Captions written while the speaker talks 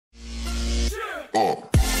Hey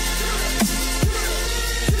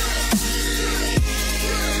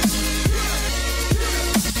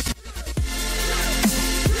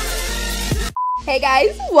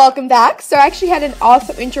guys, welcome back. So I actually had an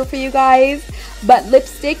awesome intro for you guys, but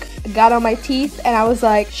lipstick got on my teeth and I was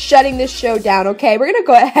like shutting this show down. Okay, we're gonna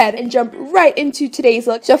go ahead and jump right into today's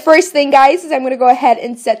look. So first thing guys is I'm gonna go ahead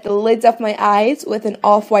and set the lids of my eyes with an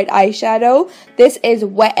off-white eyeshadow. This is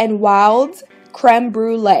Wet n Wild's Creme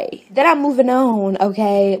Brulee. Then I'm moving on,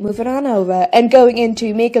 okay, moving on over and going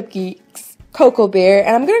into Makeup Geek's Cocoa Bear,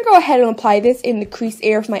 and I'm going to go ahead and apply this in the crease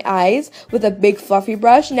area of my eyes with a big fluffy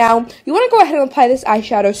brush. Now, you want to go ahead and apply this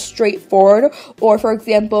eyeshadow straight forward, or for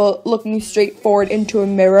example, looking straight forward into a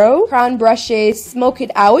mirror. Crown brushes, Smoke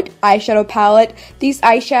It Out eyeshadow palette. These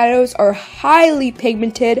eyeshadows are highly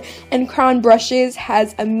pigmented, and Crown brushes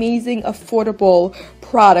has amazing, affordable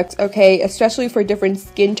products, okay, especially for different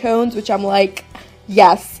skin tones, which I'm like,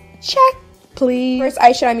 yes, check. Please. First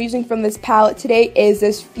eyeshadow I'm using from this palette today is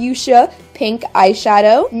this fuchsia pink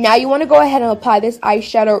eyeshadow. Now you want to go ahead and apply this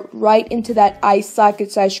eyeshadow right into that eye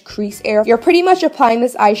socket / crease area. You're pretty much applying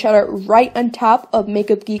this eyeshadow right on top of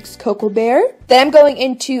Makeup Geek's Cocoa Bear. Then I'm going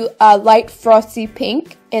into a light frosty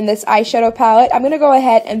pink in this eyeshadow palette. I'm going to go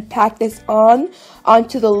ahead and pack this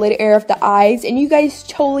onto the lid area of the eyes, and you guys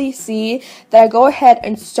totally see that I go ahead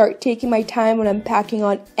and start taking my time when I'm packing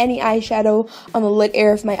on any eyeshadow on the lid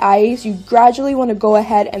area of my eyes. You gradually want to go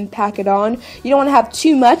ahead and pack it on. You don't want to have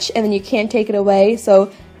too much and then you can't take it away, so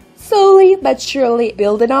slowly but surely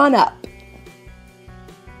build it on up.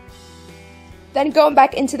 Then going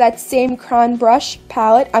back into that same Crown brush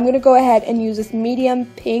palette, I'm going to go ahead and use this medium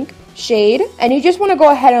pink shade, and you just want to go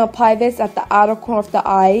ahead and apply this at the outer corner of the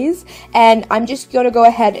eyes. And I'm just going to go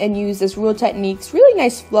ahead and use this Real Techniques really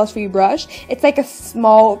nice fluffy brush. It's like a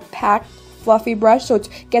small packed fluffy brush, so it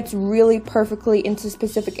gets really perfectly into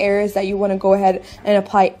specific areas that you want to go ahead and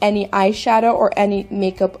apply any eyeshadow or any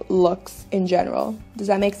makeup looks in general. Does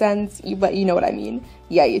that make sense? But you know what I mean.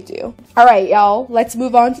 Yeah, you do. Alright, y'all, let's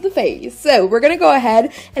move on to the face. So we're gonna go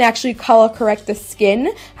ahead and actually color correct the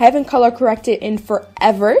skin. I haven't color corrected in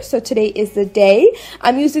forever, so today is the day.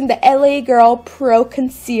 I'm using the LA Girl Pro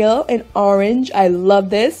Conceal in orange. I love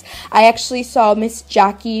this. I actually saw Miss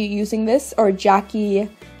Jackie using this, or Jackie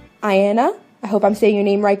Iana. I hope I'm saying your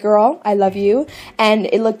name right, girl. I love you. And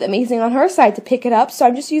it looked amazing on her side to pick it up, so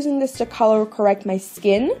I'm just using this to color correct my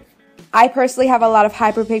skin. I personally have a lot of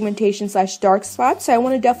hyperpigmentation / dark spots, so I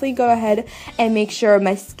want to definitely go ahead and make sure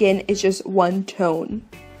my skin is just one tone.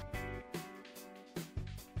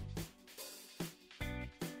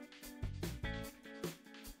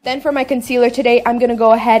 Then for my concealer today, I'm going to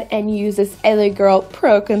go ahead and use this LA Girl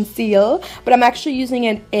Pro Conceal, but I'm actually using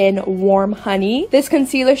it in Warm Honey. This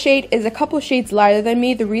concealer shade is a couple shades lighter than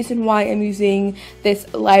me. The reason why I'm using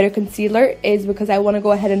this lighter concealer is because I want to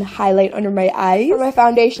go ahead and highlight under my eyes. For my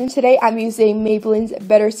foundation today, I'm using Maybelline's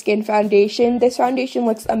Better Skin Foundation. This foundation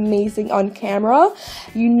looks amazing on camera.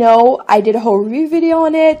 You know, I did a whole review video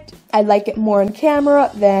on it. I like it more on camera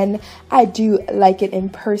than I do like it in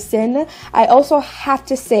person. I also have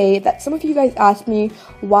to say that some of you guys asked me,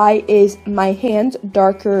 why is my hands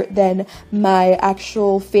darker than my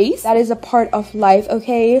actual face? That is a part of life,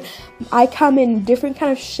 okay? I come in different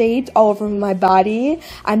kind of shades all over my body.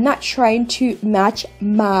 I'm not trying to match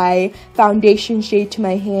my foundation shade to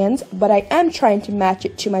my hands, but I am trying to match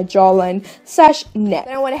it to my jawline / neck.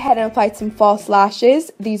 Then I went ahead and applied some false lashes.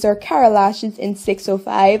 These are Cara lashes in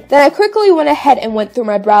 605. Then I quickly went ahead and went through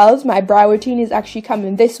my brows. My brow routine is actually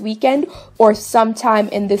coming this weekend or sometime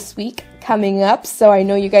in this week coming up, so I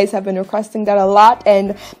know you guys have been requesting that a lot,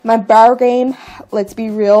 and my brow game, let's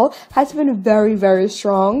be real, has been very, very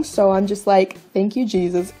strong, so I'm just like, thank you,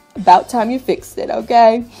 Jesus. About time you fixed it,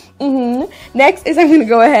 okay? Next is I'm going to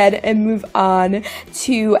go ahead and move on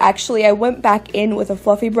to, actually, I went back in with a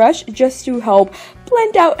fluffy brush just to help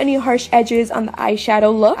blend out any harsh edges on the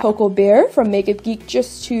eyeshadow look. Cocoa Bear from Makeup Geek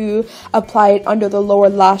just to apply it under the lower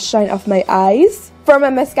lash line of my eyes. For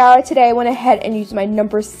my mascara today, I went ahead and used my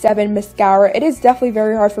number 7 mascara. It is definitely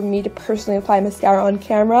very hard for me to personally apply mascara on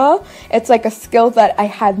camera. It's like a skill that I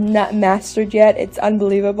have not mastered yet. It's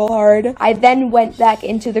unbelievable hard. I then went back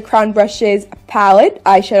into the Crown Brushes palette,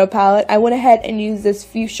 eyeshadow palette. I went ahead and used this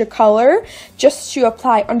fuchsia color just to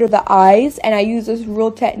apply under the eyes, and I used this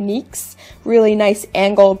Real Techniques really nice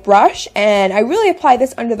angle brush, and I really apply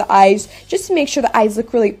this under the eyes just to make sure the eyes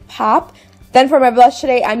look really pop. Then for my blush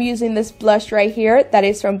today, I'm using this blush right here that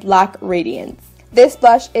is from Radiance. This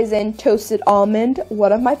blush is in Toasted Almond,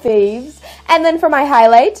 one of my faves. And then for my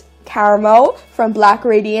highlight, Caramel from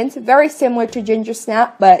Radiance, very similar to Ginger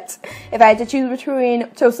Snap, but if I had to choose between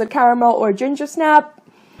Toasted Caramel or Ginger Snap,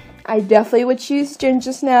 I definitely would choose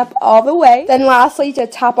Ginger Snap all the way. Then lastly, to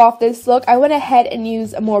top off this look, I went ahead and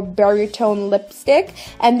used a more berry tone lipstick,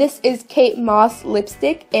 and this is Kate Moss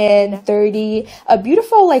lipstick in 30, a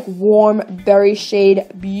beautiful like warm berry shade,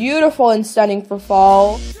 beautiful and stunning for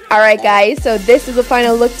fall. Alright guys, so this is the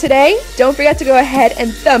final look today. Don't forget to go ahead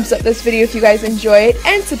and thumbs up this video if you guys enjoy it,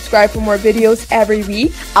 and subscribe for more videos every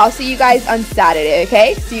week. I'll see you guys on Saturday,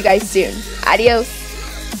 okay? See you guys soon. Adios.